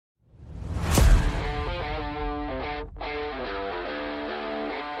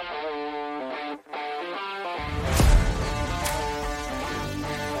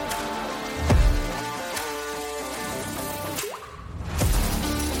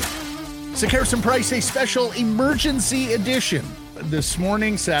Harrison Price, a special emergency edition this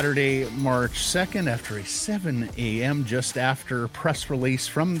morning, Saturday, March 2nd, after a 7 a.m., just after press release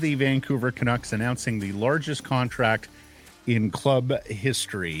from the Vancouver Canucks announcing the largest contract in club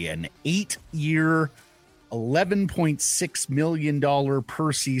history, an 8-year, $11.6 million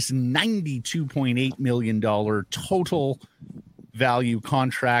per season, $92.8 million total value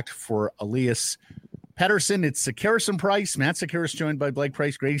contract for Elias Pettersson. It's Harrison Price, Matt Sakaris, joined by Blake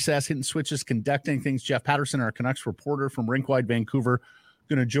Price, Grady Sass, hitting switches, conducting things. Jeff Patterson, our Canucks reporter from Rinkwide Vancouver,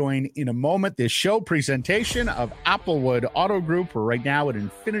 going to join in a moment. This show presentation of Applewood Auto Group. We're right now at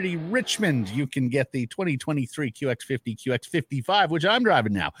Infinity Richmond. You can get the 2023 QX50, QX55, which I'm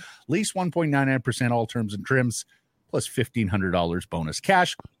driving now. Lease 1.99%, all terms and trims, plus $1,500 bonus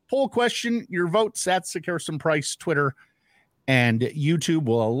cash. Poll question, your votes at Harrison Price, Twitter and YouTube.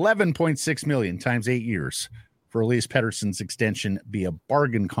 Will 11.6 million times 8 years for Elias Pettersson's extension be a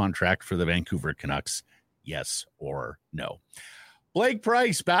bargain contract for the Vancouver Canucks? Yes or no? Blake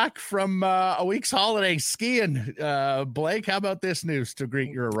Price back from a week's holiday skiing. Blake, how about this news to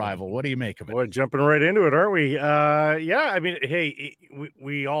greet your arrival? What do you make of it? Boy, jumping right into it, aren't we? Yeah, I mean, hey,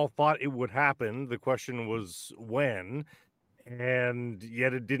 we all thought it would happen. The question was when. And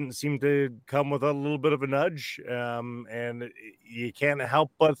yet it didn't seem to come with a little bit of a nudge. And you can't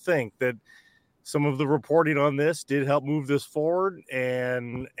help but think that some of the reporting on this did help move this forward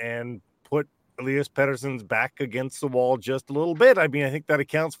and put Elias Pettersson's back against the wall just a little bit. I mean, I think that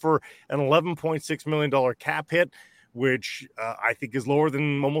accounts for an $11.6 million cap hit, which I think is lower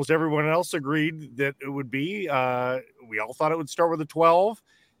than almost everyone else agreed that it would be. We all thought it would start with a 12.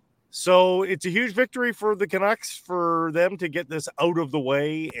 So it's a huge victory for the Canucks for them to get this out of the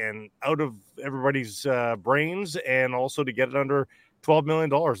way and out of everybody's brains, and also to get it under $12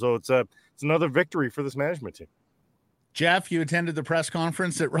 million. So it's another victory for this management team. Jeff, you attended the press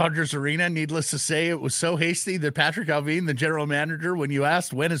conference at Rogers Arena. Needless to say, it was so hasty that Patrick Alvin, the general manager, when you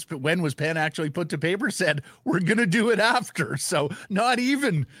asked when was pen actually put to paper, said, we're going to do it after. So not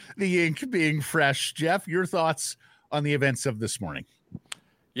even the ink being fresh. Jeff, your thoughts on the events of this morning?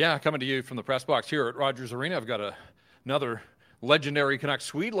 Yeah, coming to you from the press box here at Rogers Arena. I've got another legendary Canucks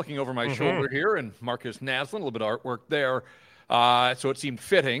Swede looking over my shoulder here, and Marcus Naslund, a little bit of artwork there. So it seemed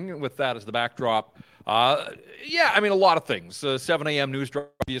fitting with that as the backdrop. Yeah, I mean, a lot of things. 7 a.m. news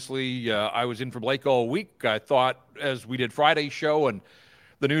drop, obviously. I was in for Blake all week. I thought as we did Friday's show and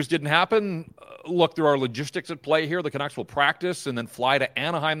the news didn't happen, look, there are logistics at play here. The Canucks will practice and then fly to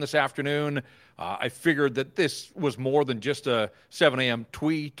Anaheim this afternoon. I figured that this was more than just a 7 a.m.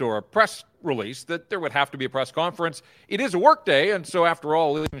 tweet or a press release, that there would have to be a press conference. It is a work day, and so after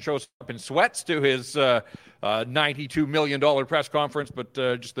all, Elias shows up in sweats to his $92 million press conference, but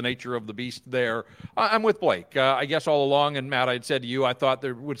just the nature of the beast there. I'm with Blake. I guess all along, and Matt, I'd said to you, I thought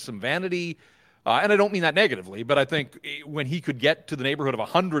there was some vanity, and I don't mean that negatively, but I think when he could get to the neighborhood of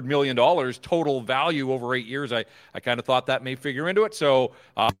 $100 million total value over 8 years, I kind of thought that may figure into it. So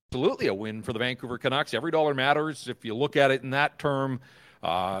absolutely a win for the Vancouver Canucks. Every dollar matters. If you look at it in that term,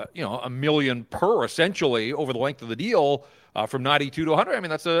 $1 million per essentially over the length of the deal from 92 to 100. I mean,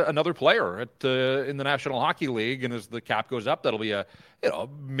 that's another player in the National Hockey League. And as the cap goes up, that'll be a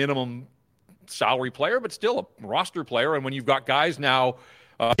minimum salary player, but still a roster player. And when you've got guys now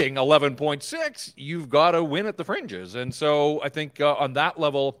 11.6, you've got to win at the fringes. And so I think on that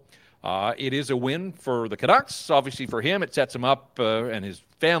level, it is a win for the Canucks. Obviously for him, it sets him up and his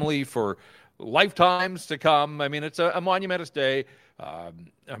family for lifetimes to come. I mean, it's a monumentous day.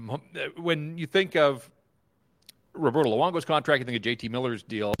 When you think of Roberto Luongo's contract, you think of JT Miller's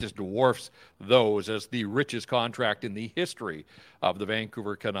deal, just dwarfs those as the richest contract in the history of the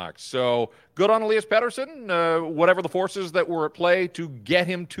Vancouver Canucks. So good on Elias Pettersson, whatever the forces that were at play to get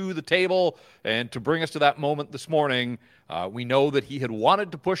him to the table and to bring us to that moment this morning. We know that he had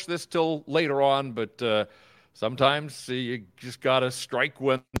wanted to push this till later on, but sometimes you just got to strike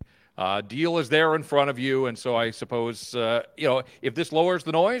when deal is there in front of you. And so I suppose, if this lowers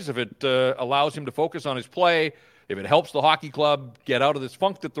the noise, if it allows him to focus on his play, if it helps the hockey club get out of this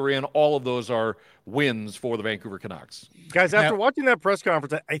funk that they're in, all of those are wins for the Vancouver Canucks. Guys, after watching that press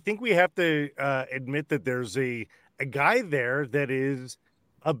conference, I think we have to admit that there's a guy there that is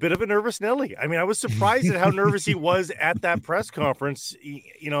a bit of a nervous Nelly. I mean, I was surprised at how nervous he was at that press conference,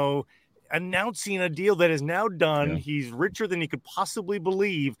 announcing a deal that is now done. Yeah. He's richer than he could possibly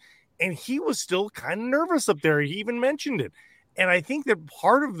believe. And he was still kind of nervous up there. He even mentioned it. And I think that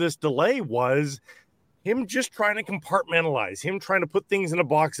part of this delay was him just trying to compartmentalize, him trying to put things in a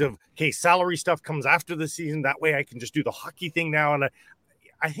box of, okay, salary stuff comes after the season. That way I can just do the hockey thing now. And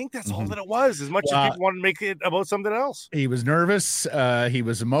I think that's all that it was, as much as people wanted to make it about something else. He was nervous. He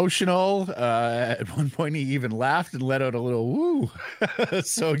was emotional. At one point, he even laughed and let out a little woo.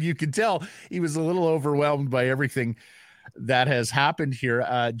 So you could tell he was a little overwhelmed by everything that has happened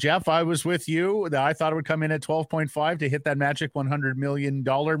here. Jeff, I was with you. I thought it would come in at 12.5 to hit that magic $100 million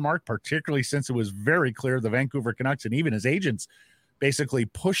mark, particularly since it was very clear the Vancouver Canucks and even his agents basically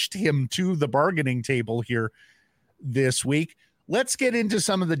pushed him to the bargaining table here this week. Let's get into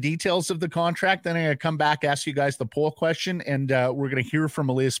some of the details of the contract. Then I'm going to come back, ask you guys the poll question, and we're going to hear from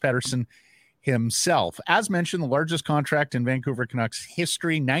Elias Pettersson himself. As mentioned, the largest contract in Vancouver Canucks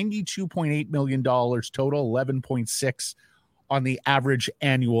history, $92.8 million total, 11.6 on the average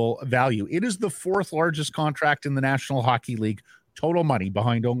annual value. It is the fourth largest contract in the National Hockey League, total money,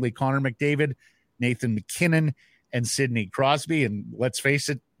 behind only Connor McDavid, Nathan MacKinnon, and Sidney Crosby. And let's face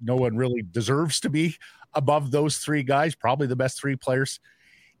it, no one really deserves to be above those three guys, probably the best three players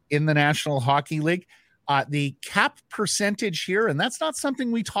in the National Hockey League. The cap percentage here, and that's not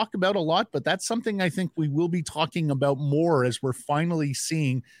something we talk about a lot, but that's something I think we will be talking about more as we're finally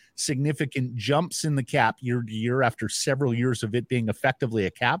seeing significant jumps in the cap year to year after several years of it being effectively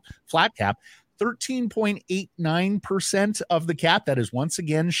a flat cap. 13.89% of the cap. That is once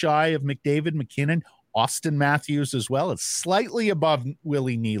again shy of McDavid, McKinnon, Austin Matthews as well. It's slightly above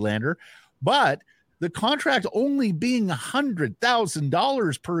Willie Nylander, but the contract only being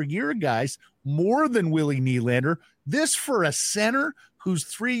 $100,000 per year, guys, more than Willie Nylander. This for a center who's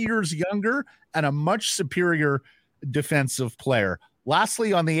 3 years younger and a much superior defensive player.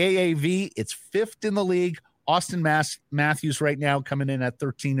 Lastly, on the AAV, it's fifth in the league. Austin Matthews right now coming in at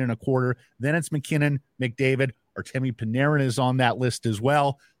 13.25. Then it's McKinnon, McDavid. Artemi Panarin is on that list as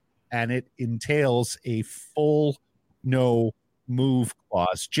well. And it entails a full no move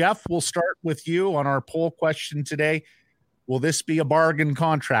clause. Jeff, we'll start with you on our poll question today. Will this be a bargain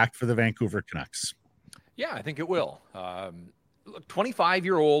contract for the Vancouver Canucks? Yeah, I think it will.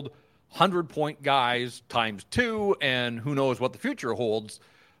 25-year-old, 100-point guys times two, and who knows what the future holds.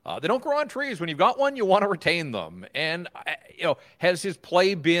 They don't grow on trees. When you've got one, you want to retain them. And, has his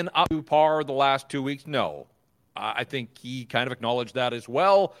play been up to par the last 2 weeks? No. I think he kind of acknowledged that as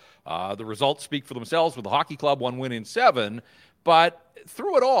well. The results speak for themselves with the hockey club, 1 win in 7. But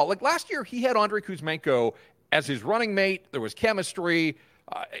through it all, like last year, he had Andrei Kuzmenko as his running mate. There was chemistry.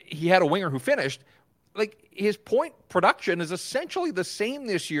 He had a winger who finished. Like, his point production is essentially the same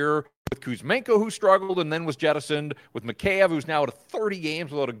this year with Kuzmenko, who struggled and then was jettisoned, with Mikheyev, who's now at 30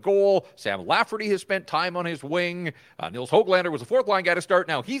 games without a goal. Sam Lafferty has spent time on his wing. Nils Höglander was a fourth-line guy to start.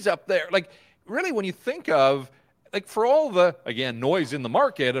 Now he's up there. Like, really, when you think of, like, for all the, again, noise in the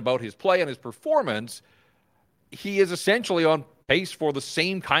market about his play and his performance, he is essentially on pace for the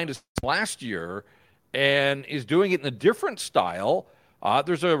same kind of last year and is doing it in a different style.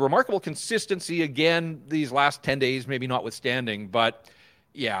 There's a remarkable consistency, again, these last 10 days, maybe notwithstanding. But,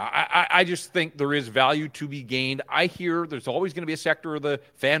 yeah, I just think there is value to be gained. I hear there's always going to be a sector of the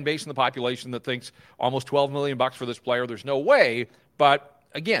fan base and the population that thinks almost $12 million for this player. There's no way. But,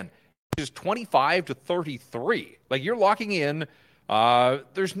 again, is 25 to 33. Like, you're locking in.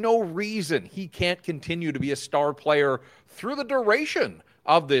 There's no reason he can't continue to be a star player through the duration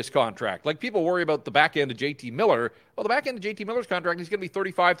of this contract. Like, people worry about the back end of JT Miller. Well, the back end of JT Miller's contract, he's going to be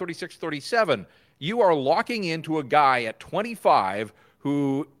 35, 36, 37. You are locking into a guy at 25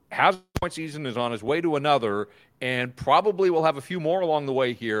 who has a point season, is on his way to another, and probably will have a few more along the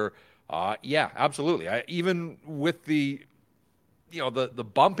way here. Yeah, absolutely. Even with the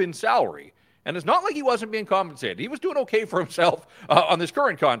bump in salary. And it's not like he wasn't being compensated. He was doing okay for himself on this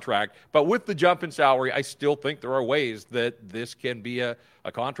current contract. But with the jump in salary, I still think there are ways that this can be a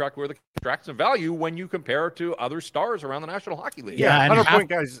contract where the contract's of value when you compare it to other stars around the National Hockey League. Yeah,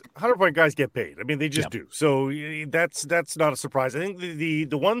 100-point guys get paid. I mean, they just do. So that's not a surprise. I think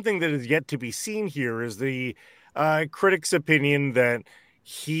the one thing that is yet to be seen here is the critics' opinion that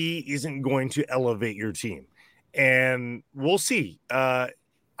he isn't going to elevate your team. And we'll see.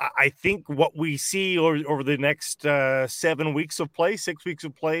 I think what we see over the next 7 weeks of play, 6 weeks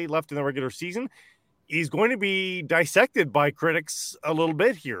of play left in the regular season, is going to be dissected by critics a little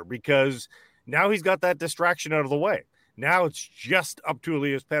bit here, because now he's got that distraction out of the way. Now it's just up to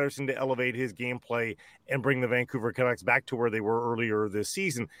Elias Pettersson to elevate his gameplay and bring the Vancouver Canucks back to where they were earlier this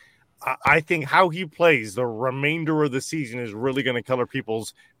season. I think how he plays the remainder of the season is really going to color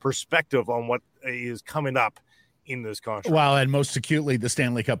people's perspective on what is coming up in this contract. Well, and most acutely the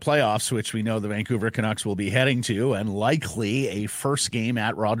Stanley Cup playoffs, which we know the Vancouver Canucks will be heading to, and likely a first game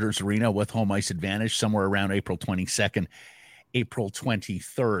at Rogers Arena with home ice advantage somewhere around April 22nd April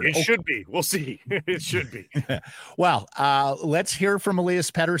 23rd. It should be. We'll see. It should be. Well, let's hear from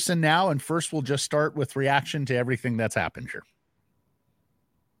Elias Pettersson now. And first, we'll just start with reaction to everything that's happened here.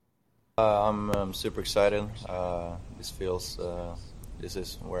 I'm super excited. This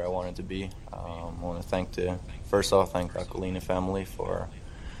is where I wanted to be. I want to thank Aquilini family for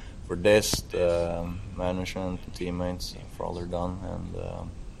this, the management, the teammates for all they're done,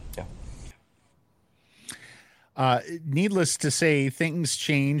 and needless to say, things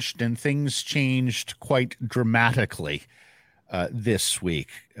changed, and things changed quite dramatically this week.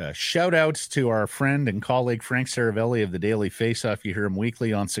 Shout outs to our friend and colleague Frank Saravelli of the Daily Faceoff. You hear him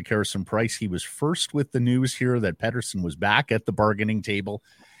weekly on Sekeres and Price. He was first with the news here that Pettersson was back at the bargaining table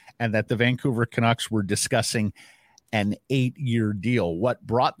and that the Vancouver Canucks were discussing an 8-year deal. What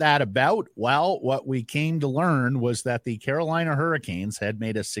brought that about? Well, what we came to learn was that the Carolina Hurricanes had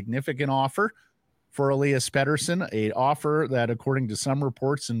made a significant offer for Elias Pettersson, an offer that, according to some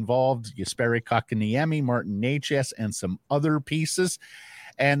reports, involved Jesperi Kotkaniemi, Martin Necas, and some other pieces.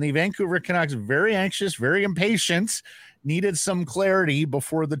 And the Vancouver Canucks, very anxious, very impatient, needed some clarity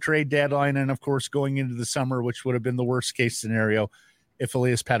before the trade deadline and, of course, going into the summer, which would have been the worst-case scenario if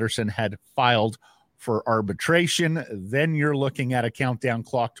Elias Pettersson had filed for arbitration. Then you're looking at a countdown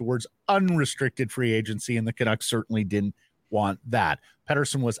clock towards unrestricted free agency, and the Canucks certainly didn't want that.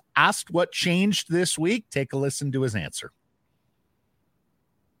 Pettersson was asked what changed this week. Take a listen to his answer.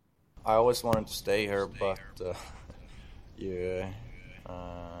 I always wanted to stay here, but you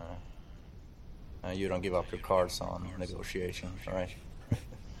don't give up your cards on negotiation, right?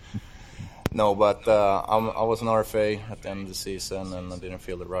 No, but I was an RFA at the end of the season, and I didn't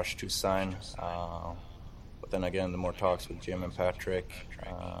feel the rush to sign. But then again, the more talks with Jim and Patrick,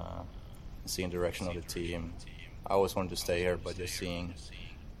 seeing the direction of the team, I always wanted to stay here, but just seeing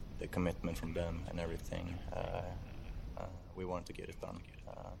the commitment from them and everything, we wanted to get it done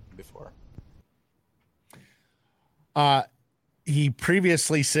before. He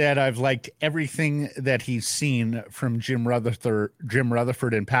previously said, I've liked everything that he's seen from Jim Rutherford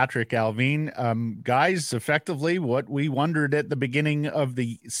and Patrick Allvin. Guys, effectively what we wondered at the beginning of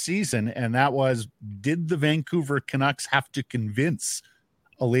the season, and that was, did the Vancouver Canucks have to convince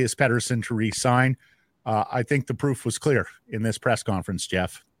Elias Pettersson to re-sign? I think the proof was clear in this press conference,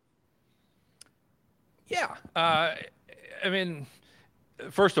 Jeff. Yeah. I mean,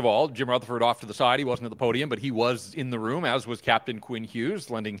 first of all, Jim Rutherford off to the side. He wasn't at the podium, but he was in the room, as was Captain Quinn Hughes,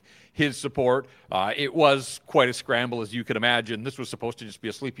 lending his support. It was quite a scramble, as you can imagine. This was supposed to just be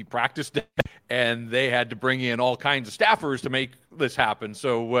a sleepy practice day, and they had to bring in all kinds of staffers to make this happen.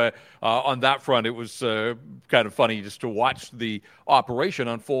 So on that front, it was kind of funny just to watch the operation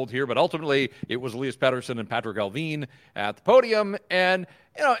unfold here. But ultimately, it was Elias Pettersson and Patrick Allvin at the podium. And,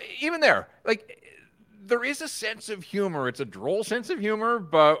 even there, there is a sense of humor. It's a droll sense of humor,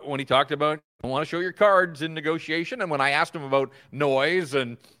 but when he talked about, I want to show your cards in negotiation, and when I asked him about noise,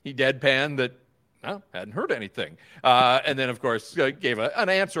 and he deadpanned that, hadn't heard anything. And then, of course, gave an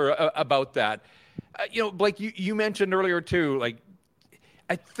answer about that. Blake, you mentioned earlier, too,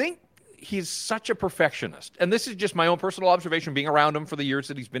 I think he's such a perfectionist. And this is just my own personal observation, being around him for the years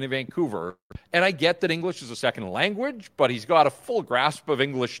that he's been in Vancouver. And I get that English is a second language, but he's got a full grasp of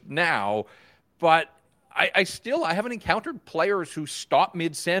English now. But I haven't encountered players who stop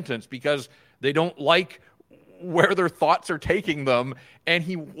mid-sentence because they don't like where their thoughts are taking them, and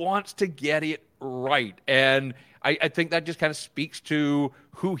he wants to get it right. And I think that just kind of speaks to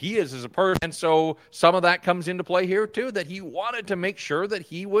who he is as a person. And so some of that comes into play here, too, that he wanted to make sure that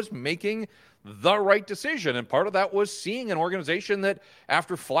he was making the right decision. And part of that was seeing an organization that,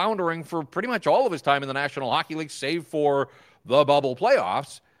 after floundering for pretty much all of his time in the National Hockey League, save for the bubble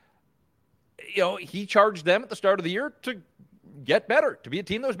playoffs, he charged them at the start of the year to get better, to be a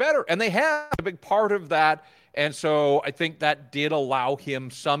team that was better. And they had a big part of that. And so I think that did allow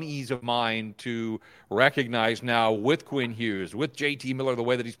him some ease of mind to recognize now, with Quinn Hughes, with JT Miller, the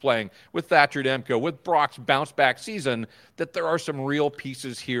way that he's playing, with Thatcher Demko, with Brock's bounce-back season, that there are some real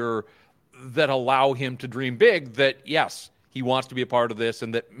pieces here that allow him to dream big, that, yes, he wants to be a part of this,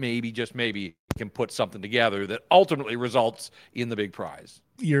 and that maybe, just maybe, he can put something together that ultimately results in the big prize.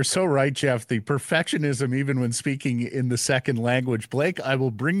 You're so right, Jeff. The perfectionism, even when speaking in the second language. Blake, I will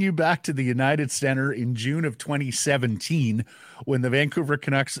bring you back to the United Center in June of 2017 when the Vancouver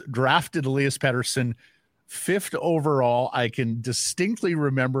Canucks drafted Elias Pettersson 5th overall. I can distinctly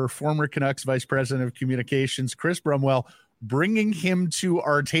remember former Canucks Vice President of Communications, Chris Brumwell, bringing him to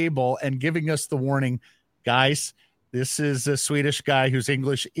our table and giving us the warning, guys, this is a Swedish guy whose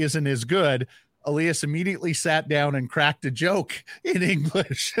English isn't as good, Elias immediately sat down and cracked a joke in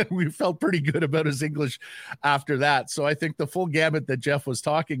English. We felt pretty good about his English after that. So I think the full gamut that Jeff was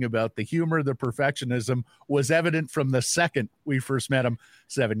talking about, the humor, the perfectionism, was evident from the second we first met him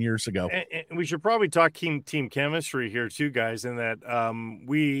 7 years ago. And we should probably talk team chemistry here too, guys, in that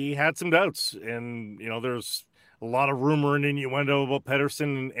we had some doubts. And, there's a lot of rumor and innuendo about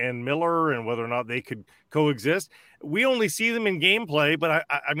Pettersson and Miller and whether or not they could coexist. We only see them in gameplay, but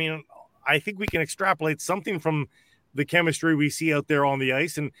I think we can extrapolate something from the chemistry we see out there on the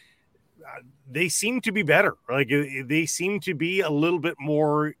ice, and they seem to be better. Like they seem to be a little bit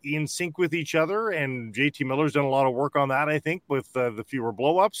more in sync with each other, and JT Miller's done a lot of work on that, I think, with the fewer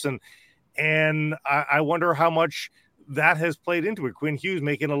blowups, and I wonder how much that has played into it. Quinn Hughes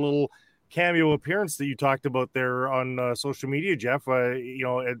making a little cameo appearance that you talked about there on social media, Jeff,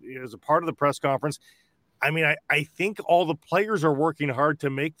 as a part of the press conference. I think all the players are working hard to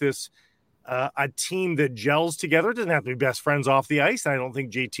make this a team that gels together. It doesn't have to be best friends off the ice. I don't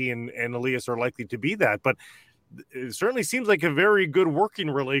think JT and Elias are likely to be that, but it certainly seems like a very good working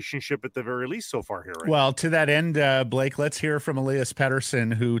relationship at the very least so far here. Right? Well, to that end, Blake, let's hear from Elias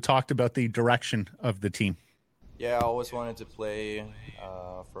Pettersson, who talked about the direction of the team. Yeah, I always wanted to play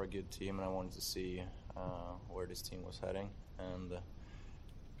for a good team, and I wanted to see where this team was heading. And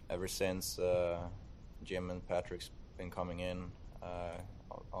ever since Jim and Patrick's been coming in,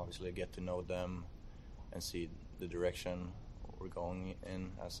 obviously get to know them and see the direction we're going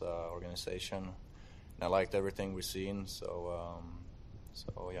in as an organization. And I liked everything we've seen, so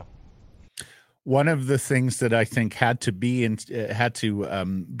yeah. One of the things that I think had to be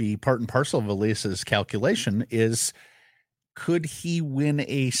part and parcel of Elias's calculation is, could he win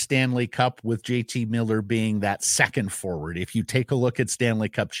a Stanley Cup with JT Miller being that second forward? If you take a look at Stanley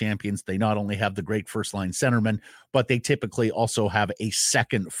Cup champions, they not only have the great first-line centerman, but they typically also have a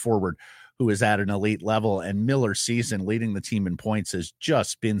second forward who is at an elite level. And Miller's season leading the team in points has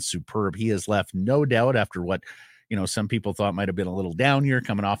just been superb. He has left no doubt after what some people thought might have been a little down year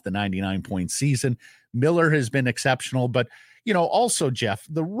coming off the 99-point season. Miller has been exceptional, but also, Jeff,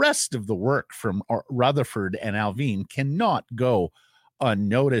 the rest of the work from Rutherford and Alvin cannot go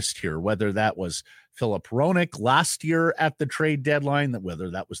unnoticed here, whether that was Philip Hronek last year at the trade deadline, whether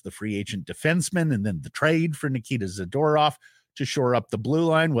that was the free agent defenseman and then the trade for Nikita Zadorov to shore up the blue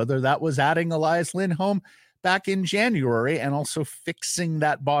line, whether that was adding Elias Lindholm back in January and also fixing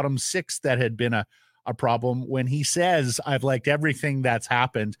that bottom six that had been a problem. When he says, I've liked everything that's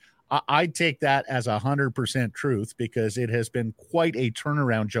happened, I take that as 100% truth, because it has been quite a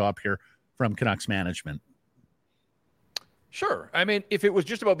turnaround job here from Canucks management. Sure. If it was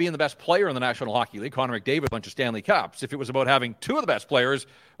just about being the best player in the National Hockey League, Connor McDavid, a bunch of Stanley Cups. If it was about having two of the best players,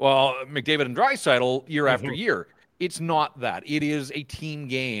 well, McDavid and Draisaitl year after year. It's not that. It is a team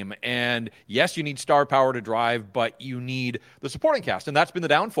game. And yes, you need star power to drive, but you need the supporting cast. And that's been the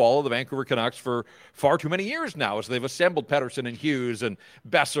downfall of the Vancouver Canucks for far too many years now, as they've assembled Pettersson and Hughes and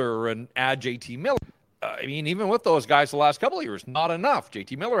Besser and add JT Miller. Even with those guys the last couple of years, not enough.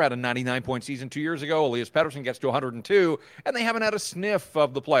 JT Miller had a 99-point season 2 years ago. Elias Pettersson gets to 102, and they haven't had a sniff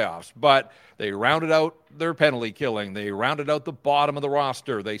of the playoffs. But they rounded out their penalty killing. They rounded out the bottom of the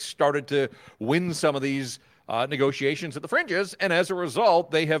roster. They started to win some of these negotiations at the fringes, and as a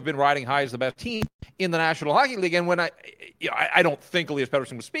result, they have been riding high as the best team in the National Hockey League. And when I don't think Elias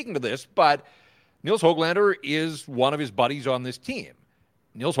Pettersson was speaking to this, but Nils Höglander is one of his buddies on this team.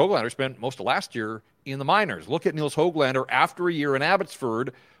 Nils Höglander spent most of last year in the minors. Look at Nils Höglander after a year in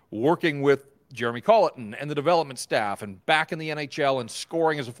Abbotsford, working with Jeremy Colleton and the development staff, and back in the NHL and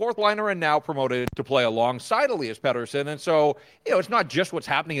scoring as a fourth liner, and now promoted to play alongside Elias Pettersson. And so, it's not just what's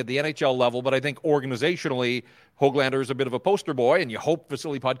happening at the NHL level, but I think organizationally, Höglander is a bit of a poster boy, and you hope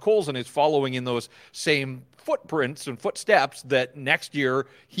Vasily Podkolzin is following in those same footprints and footsteps, that next year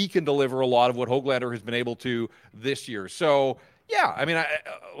he can deliver a lot of what Höglander has been able to this year. So, yeah, I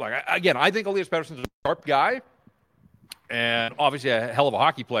think Elias Pettersson is a sharp guy and obviously a hell of a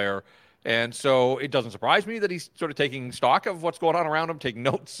hockey player. And so it doesn't surprise me that he's sort of taking stock of what's going on around him, taking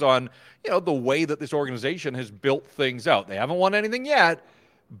notes on, the way that this organization has built things out. They haven't won anything yet,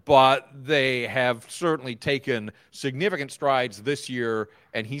 but they have certainly taken significant strides this year,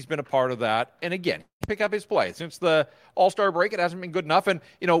 and he's been a part of that. And again, pick up his play. Since the All-Star break, it hasn't been good enough. And,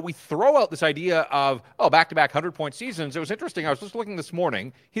 we throw out this idea of, back-to-back 100-point seasons. It was interesting. I was just looking this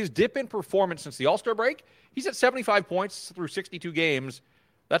morning. His dip in performance since the All-Star break, he's at 75 points through 62 games.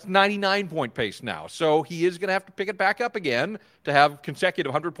 That's 99-point pace now. So he is going to have to pick it back up again to have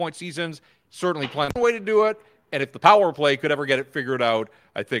consecutive 100-point seasons. Certainly plan a way to do it. And if the power play could ever get it figured out,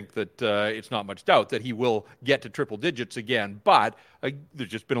 I think that it's not much doubt that he will get to triple digits again. But there's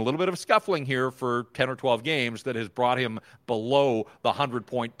just been a little bit of scuffling here for 10 or 12 games that has brought him below the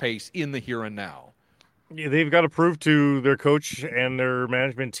 100-point pace in the here and now. Yeah, they've got to prove to their coach and their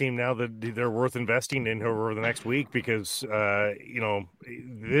management team now that they're worth investing in over the next week, because,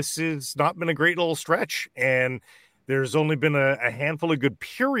 this has not been a great little stretch. And there's only been a handful of good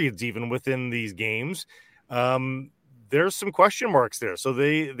periods even within these games. There's some question marks there. So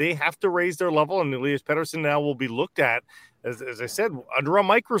they have to raise their level, and Elias Pettersson now will be looked at, as I said, under a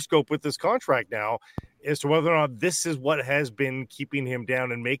microscope with this contract now, as to whether or not this is what has been keeping him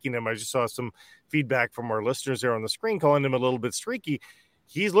down and making him. I just saw some feedback from our listeners there on the screen calling him a little bit streaky.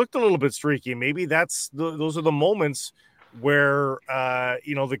 He's looked a little bit streaky. Maybe those are the moments where,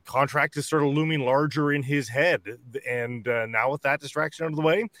 the contract is sort of looming larger in his head. And now with that distraction out of the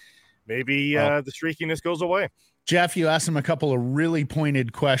way, maybe the streakiness goes away. Jeff, you asked him a couple of really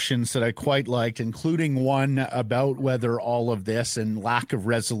pointed questions that I quite liked, including one about whether all of this and lack of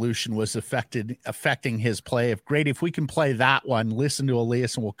resolution was affecting his play. If we can play that one, listen to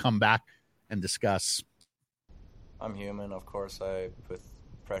Elias, and we'll come back and discuss. I'm human, of course. I put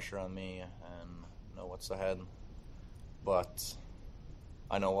pressure on me and know what's ahead, but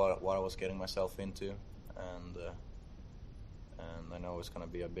I know what I was getting myself into, and I know it's going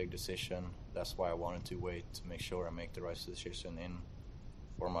to be a big decision. That's why I wanted to wait to make sure I make the right decision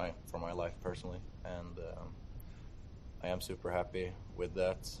for my life personally, and I am super happy with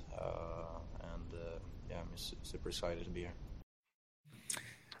that, I'm super excited to be here.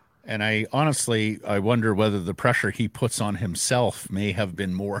 And I wonder whether the pressure he puts on himself may have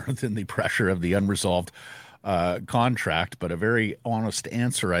been more than the pressure of the unresolved contract, but a very honest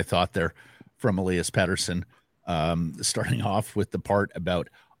answer, I thought, there from Elias Pettersson, starting off with the part about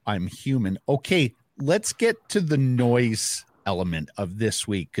I'm human. Okay, let's get to the noise element of this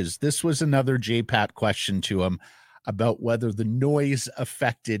week, because this was another JPAT question to him about whether the noise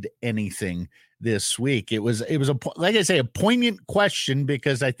affected anything this week. It was like I say, a poignant question,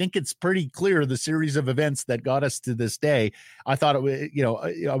 because I think it's pretty clear the series of events that got us to this day. I thought it was,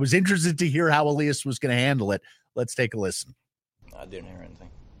 I was interested to hear how Elias was going to handle it. Let's take a listen. I didn't hear anything.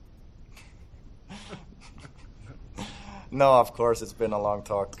 No, of course, it's been a long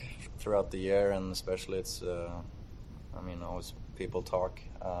talk throughout the year, and especially it's, always people talk,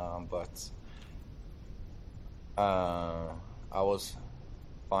 but I was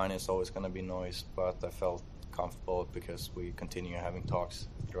fine. It's always going to be noise, but I felt comfortable because we continue having talks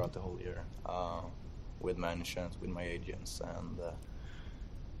throughout the whole year with management, with my agents, and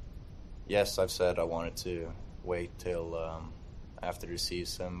yes, I've said I wanted to wait till after the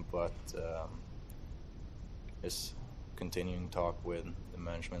season, but it's continuing talk with the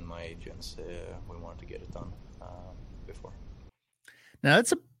management, my agents. We wanted to get it done before. Now,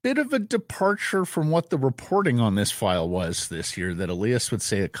 that's a bit of a departure from what the reporting on this file was this year, that Elias would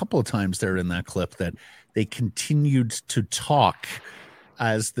say a couple of times there in that clip that they continued to talk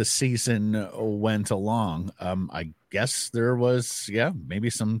as the season went along. I guess there was,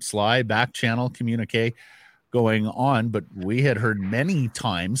 maybe some sly back channel communique going on, but we had heard many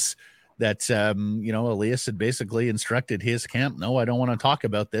times that, Elias had basically instructed his camp, no, I don't want to talk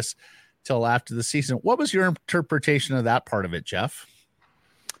about this till after the season. What was your interpretation of that part of it, Jeff?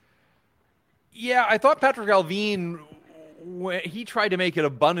 Yeah, I thought Patrick Allvin, he tried to make it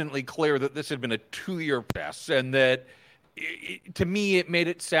abundantly clear that this had been a 2-year process, and that, to me, it made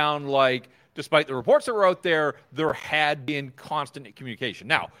it sound like, despite the reports that were out there, there had been constant communication.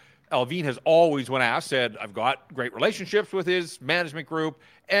 Now, Allvin has always, when asked, said, I've got great relationships with his management group,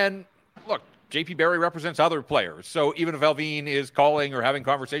 and look, JP Barry represents other players. So even if Allvin is calling or having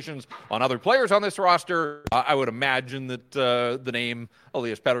conversations on other players on this roster, I would imagine that the name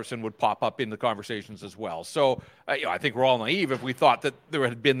Elias Pettersson would pop up in the conversations as well. So I think we're all naive if we thought that there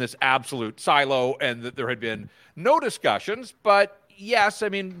had been this absolute silo and that there had been no discussions. But yes,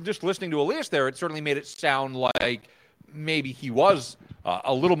 just listening to Elias there, it certainly made it sound like maybe he was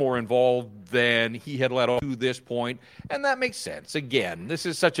a little more involved than he had led up to this point, and that makes sense. Again, this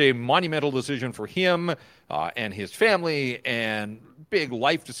is such a monumental decision for him and his family, and big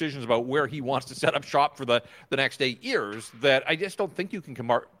life decisions about where he wants to set up shop for the next 8 years, that I just don't think you can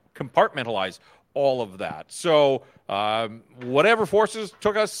compartmentalize all of that. So whatever forces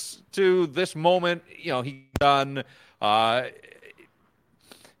took us to this moment, he's done.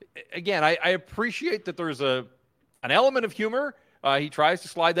 Again, I appreciate that there's an element of humor. He tries to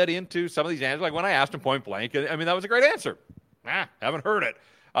slide that into some of these answers. Like when I asked him point blank, that was a great answer. Haven't heard it.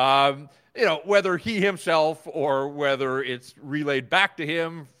 Whether he himself or whether it's relayed back to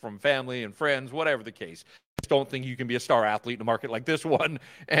him from family and friends, whatever the case. don't think you can be a star athlete in a market like this one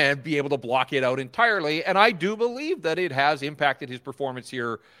and be able to block it out entirely. And I do believe that it has impacted his performance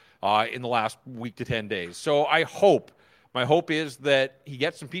here in the last week to 10 days. So my hope is that he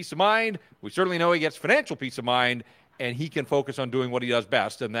gets some peace of mind. We certainly know he gets financial peace of mind, and he can focus on doing what he does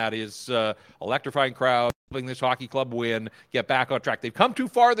best, and that is electrifying crowds, helping this hockey club win, get back on track. They've come too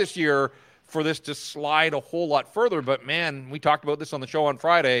far this year for this to slide a whole lot further, but man, we talked about this on the show on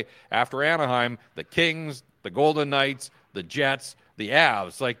Friday after Anaheim, the Kings, the Golden Knights, the Jets, the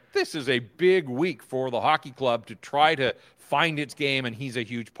Avs. Like, this is a big week for the hockey club to try to find its game, and he's a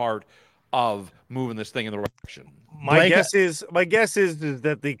huge part of moving this thing in the right direction. My guess is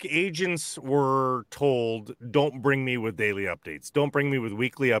that the agents were told, don't bring me with daily updates. Don't bring me with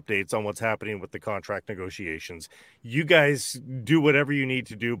weekly updates on what's happening with the contract negotiations. You guys do whatever you need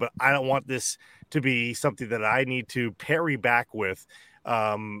to do, but I don't want this to be something that I need to parry back with,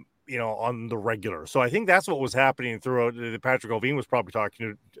 on the regular. So I think that's what was happening throughout. Patrick Oveen was probably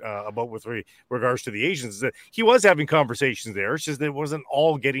talking about with regards to the agents, that he was having conversations there. It's just that it wasn't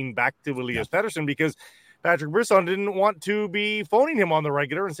all getting back to Elias Pettersson, because Patrick Brisson didn't want to be phoning him on the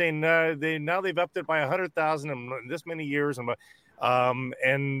regular and saying they've upped it by 100,000 in this many years, and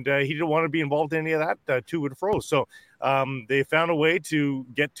he didn't want to be involved in any of that to and fro. So they found a way to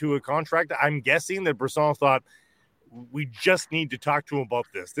get to a contract. I'm guessing that Brisson thought, we just need to talk to him about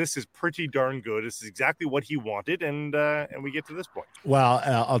this. This is pretty darn good. This is exactly what he wanted, and we get to this point. Well,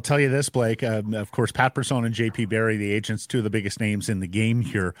 I'll tell you this, Blake. Of course, Pat Brisson and JP Barry, the agents, two of the biggest names in the game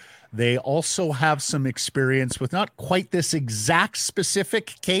here. They also have some experience with not quite this exact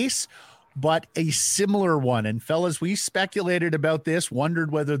specific case, but a similar one. And fellas, we speculated about this,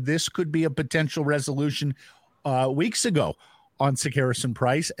 wondered whether this could be a potential resolution weeks ago on Sekeres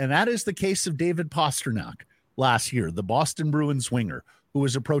Price, and that is the case of David Pastrnak. Last year, the Boston Bruins winger, who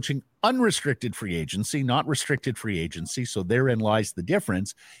was approaching unrestricted free agency, not restricted free agency, so therein lies the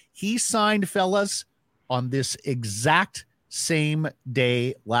difference. He signed, fellas, on this exact same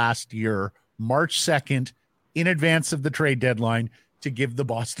day last year, March 2nd, in advance of the trade deadline, to give the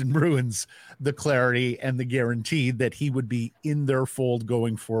Boston Bruins the clarity and the guarantee that he would be in their fold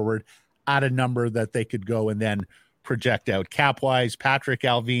going forward at a number that they could go and then project out. Cap-wise, Patrick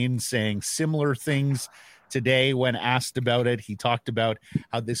Allvin saying similar things today when asked about it. He talked about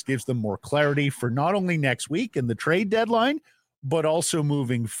how this gives them more clarity for not only next week and the trade deadline, but also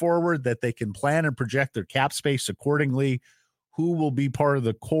moving forward, that they can plan and project their cap space accordingly, who will be part of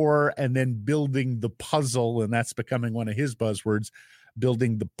the core, and then building the puzzle. And that's becoming one of his buzzwords,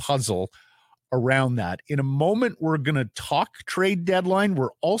 building the puzzle around that. In a moment, we're going to talk trade deadline.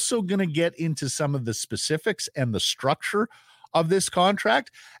 We're also going to get into some of the specifics and the structure of this contract,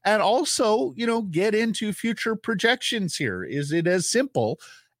 and also, get into future projections here. Is it as simple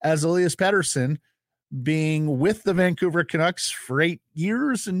as Elias Pettersson being with the Vancouver Canucks for 8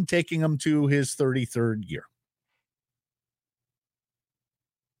 years and taking them to his 33rd year?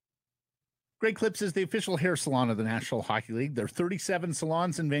 Great Clips is the official hair salon of the National Hockey League. There are 37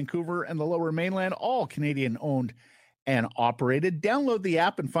 salons in Vancouver and the Lower Mainland, all Canadian owned and operated. Download the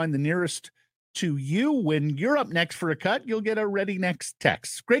app and find the nearest to you. When you're up next for a cut, you'll get a ready next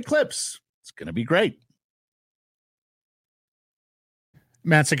text. Great Clips. It's going to be great.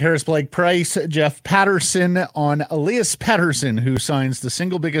 Matt Sekeres, Blake Price, Jeff Patterson on Elias Pettersson, who signs the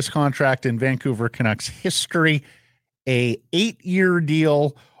single biggest contract in Vancouver Canucks history, a 8-year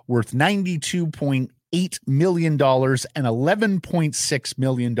deal worth $92.8 million and $11.6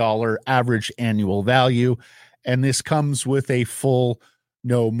 million average annual value. And this comes with a full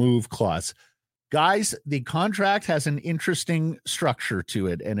no move clause. Guys, the contract has an interesting structure to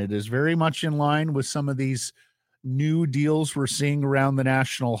it, and it is very much in line with some of these new deals we're seeing around the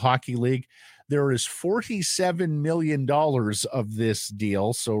National Hockey League. There is $47 million of this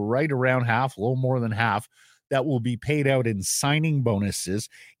deal, so right around half, a little more than half, that will be paid out in signing bonuses,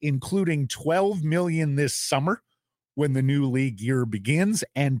 including $12 million this summer when the new league year begins,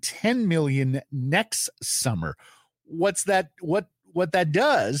 and $10 million next summer. What that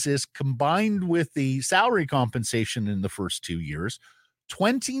does is, combined with the salary compensation in the first 2 years,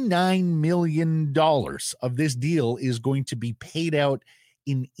 $29 million of this deal is going to be paid out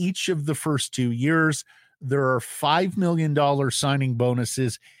in each of the first 2 years. There are $5 million signing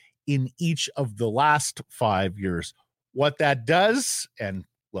bonuses in each of the last 5 years. What that does, and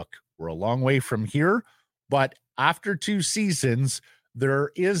look, we're a long way from here, but after 2 seasons,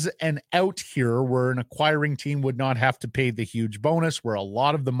 there is an out here where an acquiring team would not have to pay the huge bonus, where a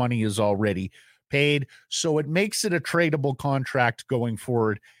lot of the money is already paid. So it makes it a tradable contract going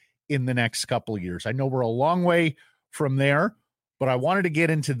forward in the next couple of years. I know we're a long way from there, But I wanted to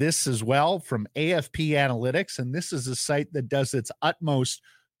get into this as well from AFP Analytics, and this is a site that does its utmost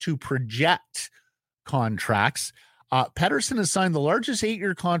to project contracts. Pettersson has signed the largest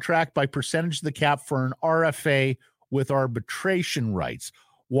 8-year contract by percentage of the cap for an RFA with arbitration rights.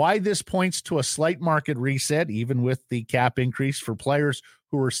 Why this points to a slight market reset, even with the cap increase for players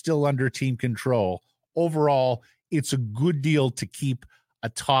who are still under team control. Overall, it's a good deal to keep a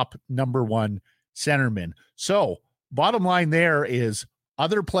top number one centerman. So bottom line there is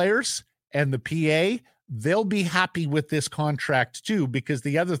other players and the PA, they'll be happy with this contract too, because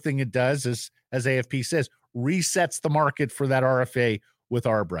the other thing it does is, as AFP says, resets the market for that RFA with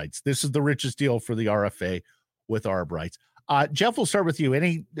arb rights. This is the richest deal for the RFA with arb rights. Jeff, we'll start with you.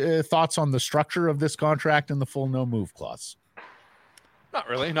 Any thoughts on the structure of this contract and the full no move clause? Not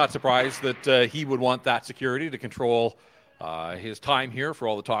really. Not surprised that he would want that security to control his time here. For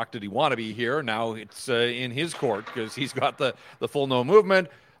all the talk, did he want to be here? Now it's in his court because he's got the full no movement.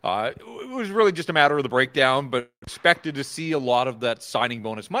 It was really just a matter of the breakdown, but expected to see a lot of that signing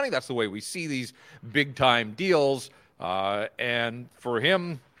bonus money. That's the way we see these big-time deals. And for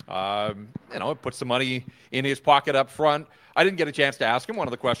him, it puts the money in his pocket up front. I didn't get a chance to ask him one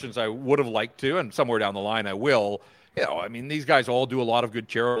of the questions I would have liked to, and somewhere down the line I will. These guys all do a lot of good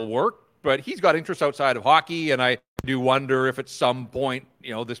charitable work, but he's got interests outside of hockey, and I do wonder if at some point,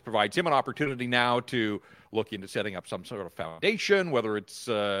 this provides him an opportunity now to look into setting up some sort of foundation, whether it's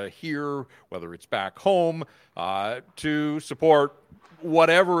here, whether it's back home, to support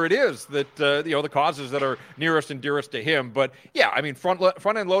whatever it is that, the causes that are nearest and dearest to him. But yeah,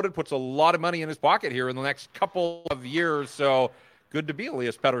 front-end loaded puts a lot of money in his pocket here in the next couple of years. So good to be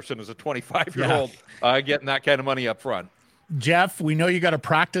Elias Pettersson as a 25-year-old getting that kind of money up front. Jeff, we know you got a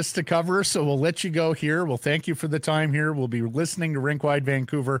practice to cover, so we'll let you go here. We'll thank you for the time here. We'll be listening to Rink Wide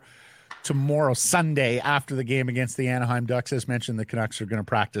Vancouver tomorrow, Sunday, after the game against the Anaheim Ducks. As mentioned, the Canucks are going to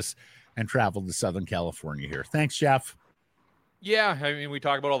practice and travel to Southern California here. Thanks, Jeff. Yeah, we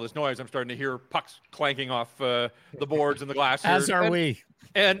talk about all this noise. I'm starting to hear pucks clanking off the boards and the glass here. As are we.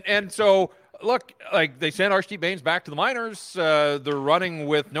 And so, look, like they sent Archie Baines back to the minors. They're running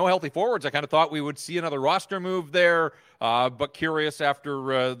with no healthy forwards. I kind of thought we would see another roster move there, but curious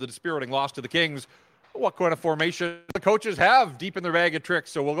after the dispiriting loss to the Kings, what kind of formation the coaches have deep in their bag of tricks.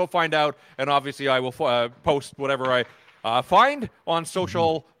 So we'll go find out, and obviously I will post whatever I find on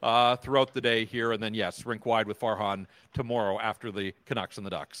social throughout the day here. And then, yes, Rink Wide with Farhan tomorrow after the Canucks and the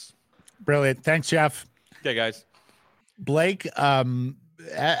Ducks. Brilliant. Thanks, Jeff. Okay, guys. Blake,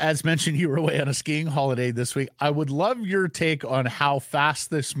 as mentioned, you were away on a skiing holiday this week. I would love your take on how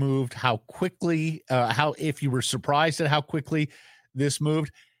fast this moved, how quickly, if you were surprised at how quickly this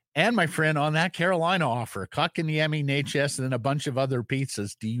moved. And my friend, on that Carolina offer, Kakaniemi, Natchez, and then a bunch of other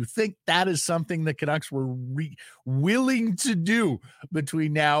pizzas. Do you think that is something the Canucks were willing to do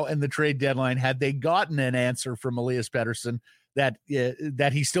between now and the trade deadline? Had they gotten an answer from Elias Pettersson that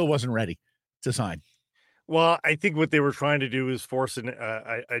he still wasn't ready to sign? Well, I think what they were trying to do is force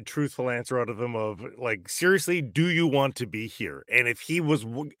a truthful answer out of him of, like, seriously, do you want to be here? And if he was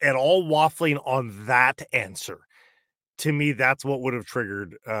at all waffling on that answer, to me, that's what would have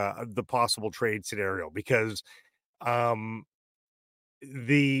triggered the possible trade scenario, because the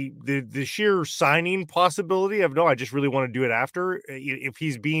sheer signing possibility of, no, I just really want to do it after, if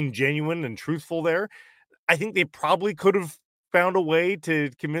he's being genuine and truthful there, I think they probably could have found a way to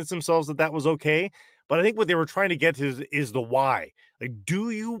convince themselves that that was okay. But I think what they were trying to get to is the why. Like,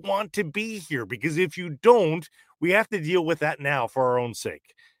 do you want to be here? Because if you don't, we have to deal with that now for our own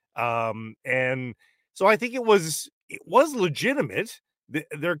sake. And so I think it was legitimate.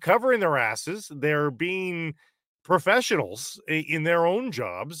 They're covering their asses. They're being professionals in their own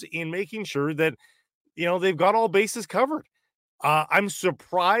jobs in making sure that, they've got all bases covered. I'm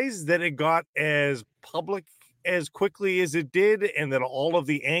surprised that it got as public as quickly as it did, and that all of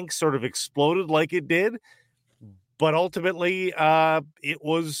the angst sort of exploded like it did. But ultimately, it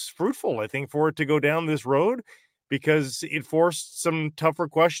was fruitful, I think, for it to go down this road, because it forced some tougher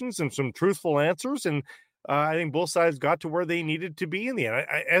questions and some truthful answers. And I think both sides got to where they needed to be in the end.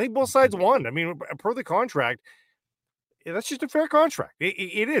 I think both sides won. Per the contract, that's just a fair contract.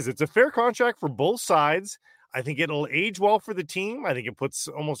 It is. It's a fair contract for both sides. I think it'll age well for the team. I think it puts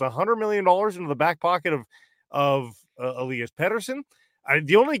almost $100 million into the back pocket of Elias Pettersson.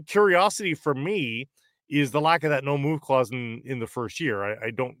 The only curiosity for me is the lack of that no move clause in the first year.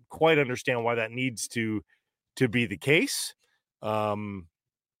 I don't quite understand why that needs to be the case.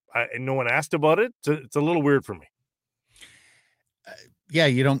 No one asked about it. It's a little weird for me. Yeah,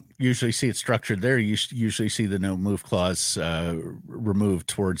 you don't usually see it structured there. You usually see the no move clause removed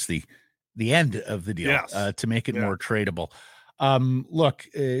towards the end of the deal, yes, to make it more tradable. Look,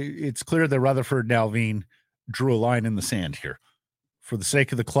 it's clear that Rutherford and Alvin drew a line in the sand here. For the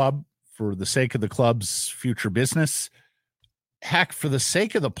sake of the club, for the sake of the club's future business, heck, for the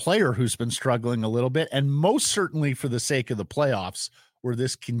sake of the player who's been struggling a little bit, and most certainly for the sake of the playoffs, where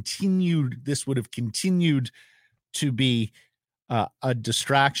this would have continued to be a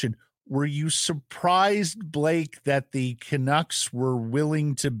distraction. Were you surprised, Blake, that the Canucks were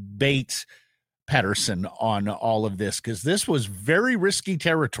willing to bait Pettersson on all of this? Because this was very risky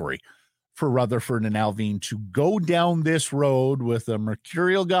territory for Rutherford and Alvin to go down this road with a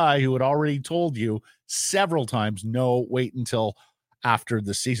mercurial guy who had already told you several times, no, wait until after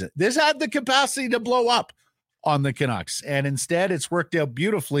the season. This had the capacity to blow up on the Canucks, and instead it's worked out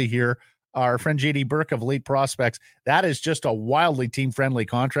beautifully here. Our friend JD Burke of Elite Prospects, that is just a wildly team-friendly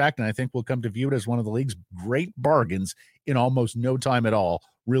contract, and I think we'll come to view it as one of the league's great bargains in almost no time at all.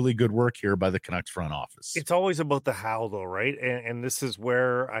 Really good work here by the Canucks front office. It's always about the how, though, right? And this is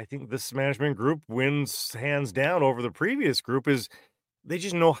where I think this management group wins hands down over the previous group, is they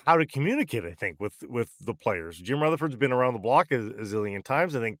just know how to communicate, I think, with the players. Jim Rutherford's been around the block a zillion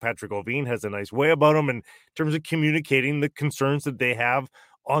times. I think Patrick Oveen has a nice way about him in terms of communicating the concerns that they have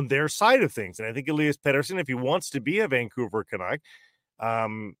on their side of things. And I think Elias Pettersson, if he wants to be a Vancouver Canuck,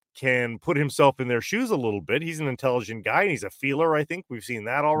 can put himself in their shoes a little bit. He's an intelligent guy, and he's a feeler. I think we've seen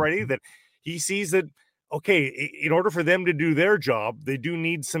that already, that he sees that, okay, in order for them to do their job, they do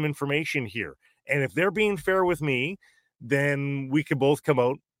need some information here. And if they're being fair with me, then we could both come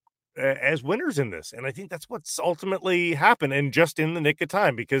out as winners in this. And I think that's what's ultimately happened, and just in the nick of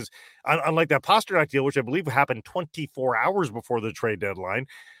time, because unlike that Pasternak deal, which I believe happened 24 hours before the trade deadline,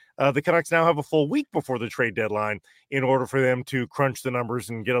 the Canucks now have a full week before the trade deadline in order for them to crunch the numbers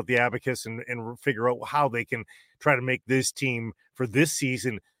and get out the abacus and figure out how they can try to make this team for this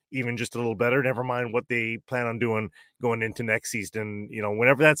season even just a little better, never mind what they plan on doing going into next season. You know,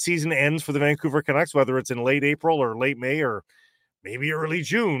 whenever that season ends for the Vancouver Canucks, whether it's in late April or late May or maybe early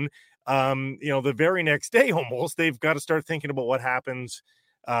June, the very next day almost, they've got to start thinking about what happens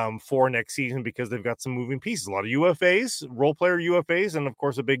for next season, because they've got some moving pieces, a lot of UFAs, role player UFAs, and of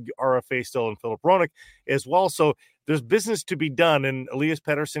course a big RFA still in Philip Hronek as well. So there's business to be done, and Elias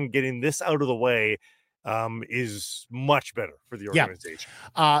Pettersson getting this out of the way is much better for the organization.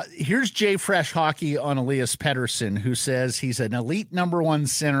 Yeah. Here's Jay Fresh Hockey on Elias Pettersson, who says he's an elite number one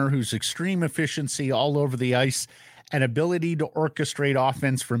center whose extreme efficiency all over the ice and ability to orchestrate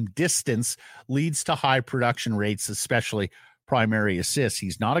offense from distance leads to high production rates, especially primary assists.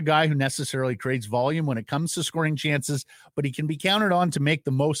 He's not a guy who necessarily creates volume when it comes to scoring chances, but he can be counted on to make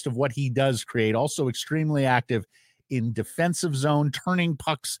the most of what he does create. Also extremely active in defensive zone, turning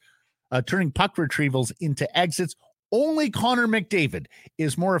puck retrievals into exits. Only Connor McDavid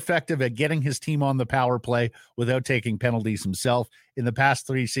is more effective at getting his team on the power play without taking penalties himself. In the past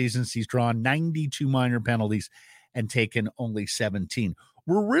 3 seasons, he's drawn 92 minor penalties and taken only 17.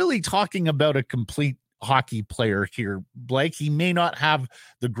 We're really talking about a complete hockey player here, Blake. He may not have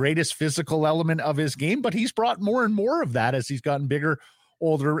the greatest physical element of his game, but he's brought more and more of that as he's gotten bigger,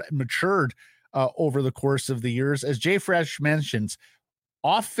 older, and matured over the course of the years. As Jay Fresh mentions,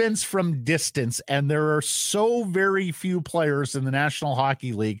 offense from distance, and there are so very few players in the National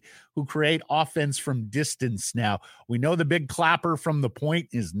Hockey League who create offense from distance now. We know the big clapper from the point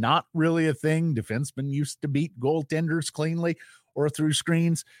is not really a thing. Defensemen used to beat goaltenders cleanly or through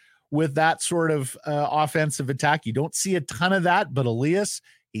screens with that sort of offensive attack. You don't see a ton of that, but Elias,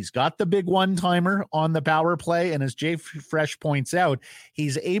 he's got the big one-timer on the power play, and as Jay Fresh points out,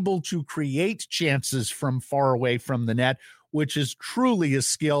 he's able to create chances from far away from the net, which is truly a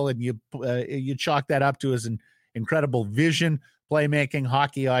skill, and you chalk that up to his incredible vision, playmaking,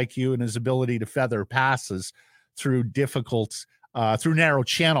 hockey IQ, and his ability to feather passes through through narrow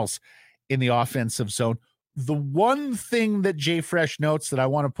channels in the offensive zone. The one thing that Jay Fresh notes that I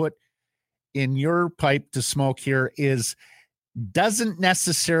want to put in your pipe to smoke here is doesn't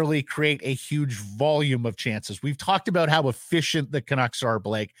necessarily create a huge volume of chances. We've talked about how efficient the Canucks are,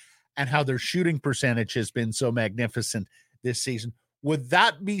 Blake, and how their shooting percentage has been so magnificent this season. Would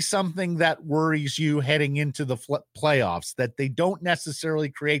that be something that worries you heading into the playoffs, that they don't necessarily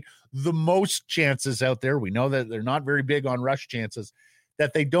create the most chances out there? We know that they're not very big on rush chances,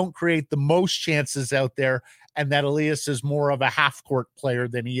 that they don't create the most chances out there, and that Elias is more of a half-court player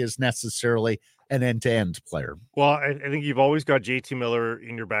than he is necessarily an end-to-end player. Well, I think you've always got JT Miller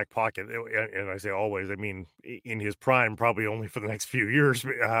in your back pocket. And I say always, I mean, in his prime, probably only for the next few years,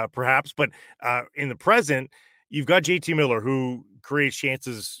 perhaps. But in the present, you've got JT Miller, who creates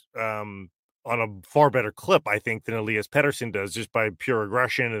chances on a far better clip, I think, than Elias Pettersson does, just by pure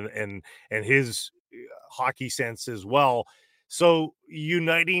aggression and his hockey sense as well. So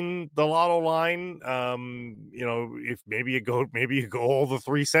uniting the Lotto line, if maybe you go all the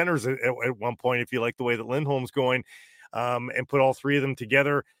three centers at one point, if you like the way that Lindholm's going, and put all three of them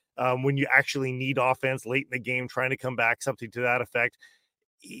together when you actually need offense late in the game, trying to come back, something to that effect.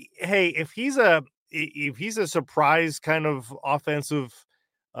 Hey, if he's a surprise kind of offensive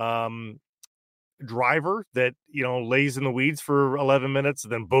driver that lays in the weeds for 11 minutes,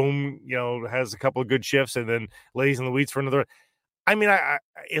 then boom, has a couple of good shifts and then lays in the weeds for another. I mean, I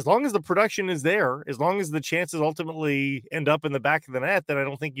as long as the production is there, as long as the chances ultimately end up in the back of the net, then I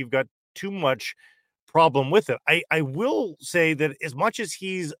don't think you've got too much problem with it. I will say that as much as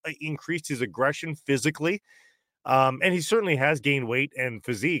he's increased his aggression physically, and he certainly has gained weight and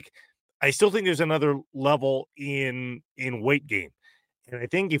physique, I still think there's another level in weight gain. And I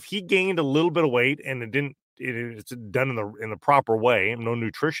think if he gained a little bit of weight and it's done in the proper way, I'm no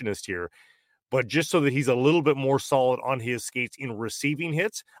nutritionist here, but just so that he's a little bit more solid on his skates in receiving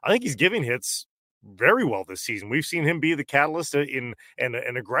hits, I think he's giving hits very well this season. We've seen him be the catalyst and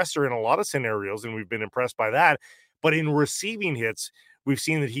an aggressor in a lot of scenarios, and we've been impressed by that. But in receiving hits, we've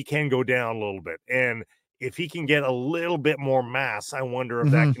seen that he can go down a little bit. And if he can get a little bit more mass, I wonder if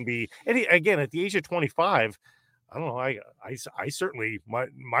that can be. And again, at the age of 25, I don't know. I certainly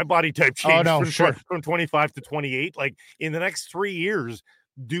my body type changed from 25 to 28. Like in the next 3 years,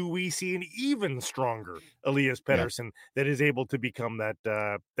 do we see an even stronger Elias Pettersson that is able to become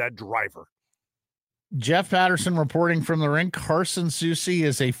that driver? Jeff Patterson reporting from the rink. Carson Soucy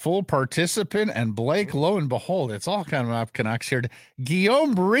is a full participant, and Blake, lo and behold, it's all kind of up Canucks here.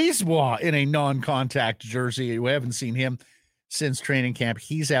 Guillaume Brisebois in a non-contact jersey. We haven't seen him since training camp.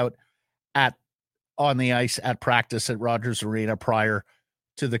 He's out on the ice at practice at Rogers Arena prior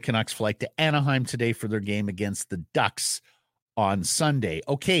to the Canucks flight to Anaheim today for their game against the Ducks on Sunday.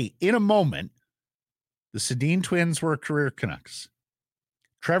 Okay, in a moment, the Sedin twins were career Canucks.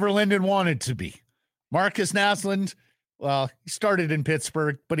 Trevor Linden wanted to be. Marcus Naslund, well, he started in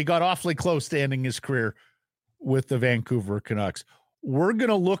Pittsburgh, but he got awfully close to ending his career with the Vancouver Canucks. We're going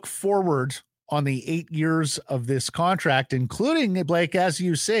to look forward on the 8 years of this contract, including, Blake, as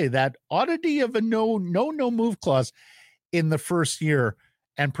you say, that oddity of a no move clause in the first year,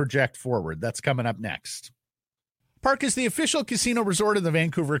 and project forward. That's coming up next. Park is the official casino resort of the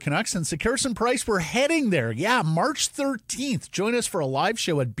Vancouver Canucks, and Sekeres and Price, we're heading there. Yeah, March 13th. Join us for a live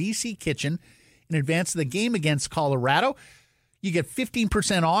show at BC Kitchen in advance of the game against Colorado. You get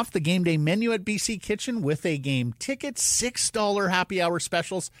 15% off the game day menu at BC Kitchen with a game ticket, $6 happy hour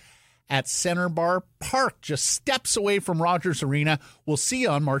specials at Center Bar Park, just steps away from Rogers Arena. We'll see you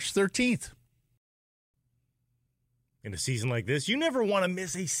on March 13th. In a season like this, you never want to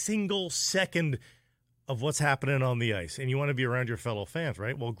miss a single second of what's happening on the ice, and you want to be around your fellow fans,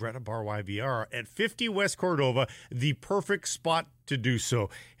 right? Well, Greta Bar YVR at 50 West Cordova, the perfect spot to do so.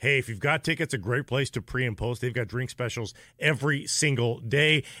 Hey, if you've got tickets, a great place to pre and post. They've got drink specials every single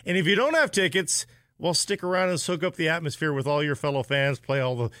day. And if you don't have tickets, well, stick around and soak up the atmosphere with all your fellow fans, play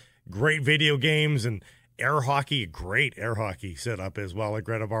all the great video games and air hockey, great air hockey set up as well at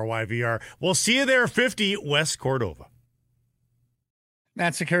Greta Bar YVR. We'll see you there, 50 West Cordova.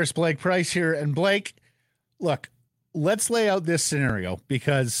 Matt Sekeres, Blake Price here. And Blake, look, let's lay out this scenario,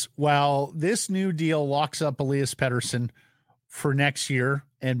 because while this new deal locks up Elias Pettersson for next year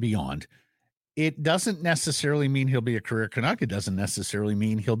and beyond, it doesn't necessarily mean he'll be a career Canuck. It doesn't necessarily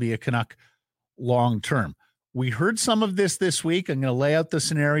mean he'll be a Canuck long-term. We heard some of this week. I'm going to lay out the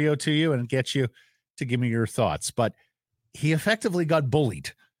scenario to you and get you to give me your thoughts. But he effectively got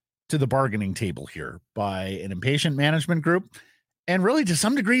bullied to the bargaining table here by an impatient management group, and really to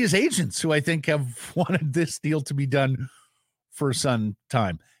some degree his agents, who I think have wanted this deal to be done for some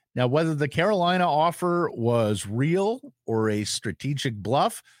time. Now, whether the Carolina offer was real or a strategic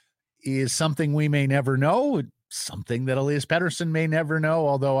bluff is something we may never know. It's something that Elias Pettersson may never know,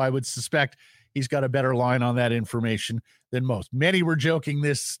 although I would suspect he's got a better line on that information than most. Many were joking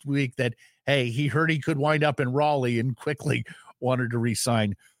this week that, hey, he heard he could wind up in Raleigh and quickly wanted to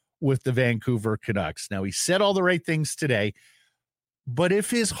re-sign with the Vancouver Canucks. Now, he said all the right things today, but if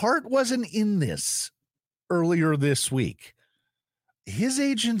his heart wasn't in this earlier this week, his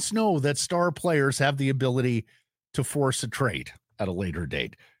agents know that star players have the ability to force a trade at a later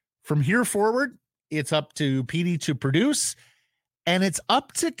date. From here forward, it's up to PD to produce, and it's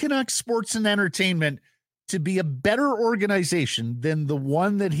up to Canucks Sports and Entertainment to be a better organization than the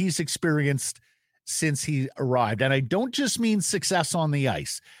one that he's experienced since he arrived. And I don't just mean success on the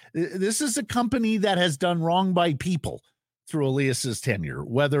ice. This is a company that has done wrong by people through Elias's tenure,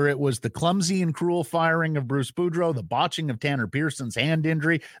 whether it was the clumsy and cruel firing of Bruce Boudreau, the botching of Tanner Pearson's hand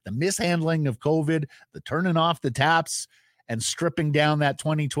injury, the mishandling of COVID, the turning off the taps and stripping down that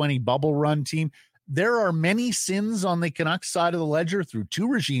 2020 bubble run team. There are many sins on the Canucks side of the ledger through two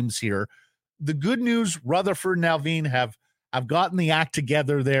regimes here. The good news, Rutherford and Alvin have gotten the act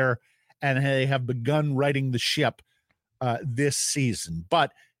together there, and they have begun righting the ship this season.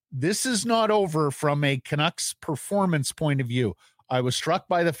 But this is not over from a Canucks performance point of view. I was struck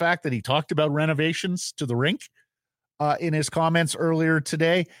by the fact that he talked about renovations to the rink in his comments earlier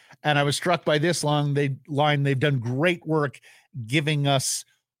today. And I was struck by this line. They've done great work giving us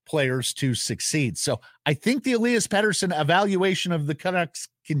players to succeed. So I think the Elias Pettersson evaluation of the Canucks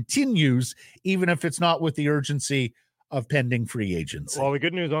continues, even if it's not with the urgency of pending free agency. Well, the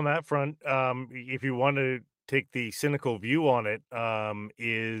good news on that front, if you want to take the cynical view on it,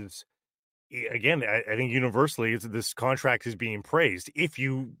 is, again, I think universally this contract is being praised. If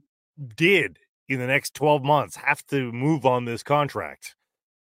you did in the next 12 months have to move on this contract,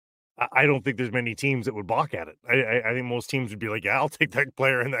 I don't think there's many teams that would balk at it. I think most teams would be like, yeah, I'll take that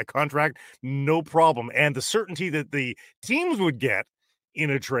player in that contract, no problem. And the certainty that the teams would get in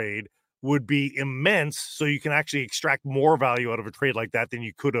a trade would be immense, so you can actually extract more value out of a trade like that than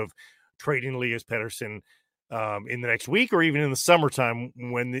you could have trading Elias Pettersson in the next week or even in the summertime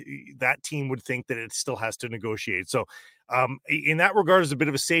when that team would think that it still has to negotiate. So in that regard, is a bit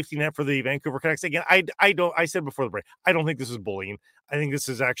of a safety net for the Vancouver Canucks. Again, I said before the break, I don't think this is bullying. I think this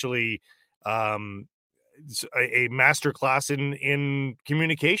is actually a masterclass in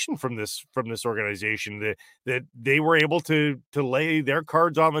communication from this organization, that they were able to lay their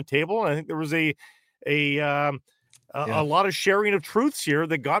cards on the table. And I think there was a lot of sharing of truths here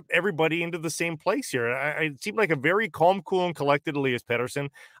that got everybody into the same place here. It seemed like a very calm, cool, and collected Elias Pettersson.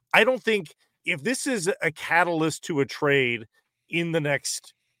 I don't think, if this is a catalyst to a trade in the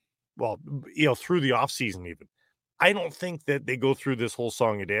next, through the offseason even, I don't think that they go through this whole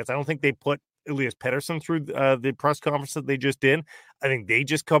song and dance. I don't think they put Elias Pettersson through the press conference that they just did. I think they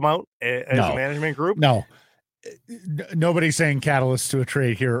just come out as a management group. No. Nobody's saying catalyst to a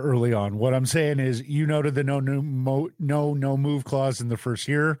trade here early on. What I'm saying is, you noted the no move clause in the first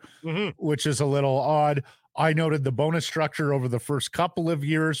year, which is a little odd. I noted the bonus structure over the first couple of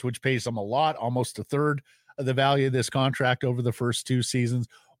years, which pays them a lot, almost a third of the value of this contract over the first two seasons.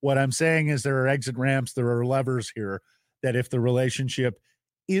 What I'm saying is there are exit ramps, there are levers here that if the relationship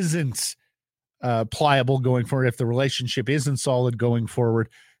isn't pliable going forward, if the relationship isn't solid going forward,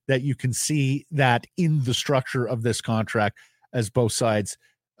 that you can see that in the structure of this contract as both sides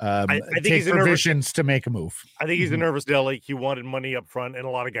take provisions to make a move. I think he's a nervous Nelly. He wanted money up front, and a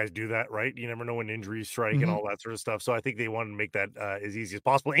lot of guys do that, right? You never know when injuries strike and all that sort of stuff. So I think they wanted to make that as easy as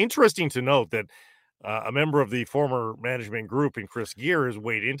possible. Interesting to note that a member of the former management group, and Chris Gear, has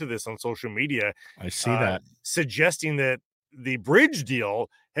weighed into this on social media. I see that. Suggesting that the bridge deal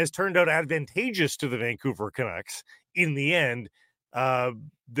has turned out advantageous to the Vancouver Canucks in the end.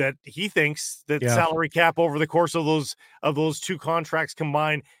 That he thinks that salary cap over the course of those two contracts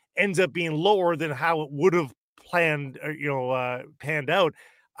combined ends up being lower than how it would have panned out.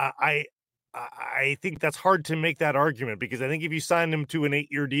 I think that's hard to make that argument, because I think if you signed him to an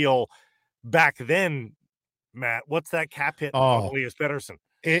 8-year deal back then, Matt, what's that cap hit on Elias Pettersson?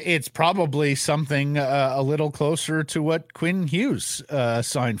 It's probably something a little closer to what Quinn Hughes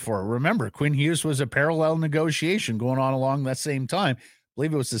signed for. Remember, Quinn Hughes was a parallel negotiation going on along that same time. I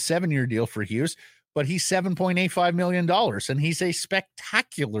believe it was a 7-year deal for Hughes, but he's $7.85 million, and he's a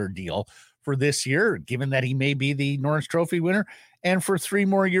spectacular deal for this year, given that he may be the Norris Trophy winner, and for 3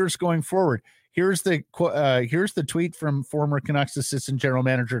 more years going forward. Here's the tweet from former Canucks assistant general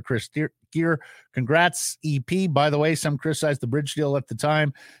manager Chris Gear. Congrats, EP. By the way, some criticized the bridge deal at the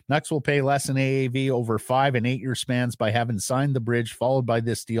time. Canucks will pay less in AAV over 5 and 8 year spans by having signed the bridge, followed by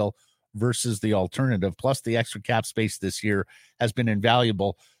this deal versus the alternative. Plus, the extra cap space this year has been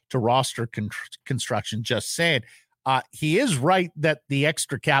invaluable to roster construction. Just saying. He is right that the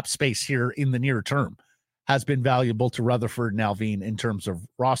extra cap space here in the near term has been valuable to Rutherford and Alvin in terms of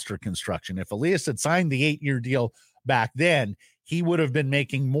roster construction. If Elias had signed the 8-year deal back then, he would have been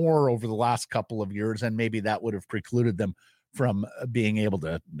making more over the last couple of years, and maybe that would have precluded them from being able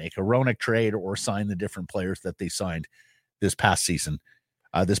to make a Roenick trade or sign the different players that they signed this past season,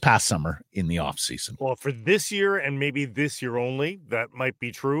 this past summer in the off season. Well, for this year and maybe this year only, that might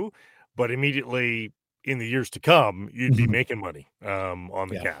be true, but immediately in the years to come, you'd be making money on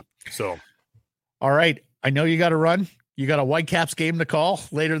the cap. So, all right. I know you got to run. You got a Whitecaps game to call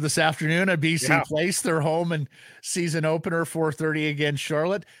later this afternoon at BC Place. They're home and season opener, 4:30 against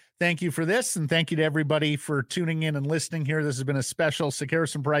Charlotte. Thank you for this, and thank you to everybody for tuning in and listening here. This has been a special Sick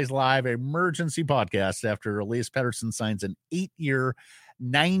Harrison Prize Live emergency podcast after Elias Pettersson signs an 8-year,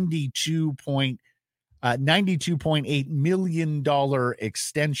 $92.5 $92.8 million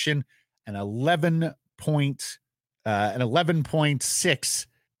extension, an 11.6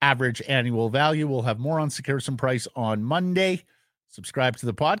 average annual value. We'll have more on Sekeres Price on Monday. Subscribe to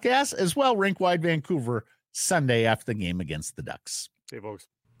the podcast as well. Rink Wide Vancouver Sunday after the game against the Ducks. Hey, folks.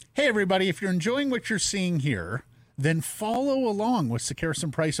 Hey, everybody. If you're enjoying what you're seeing here, then follow along with Sekeres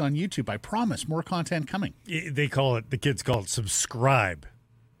Price on YouTube. I promise more content coming. The kids call it subscribe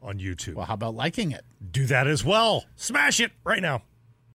on YouTube. Well, how about liking it? Do that as well. Smash it right now.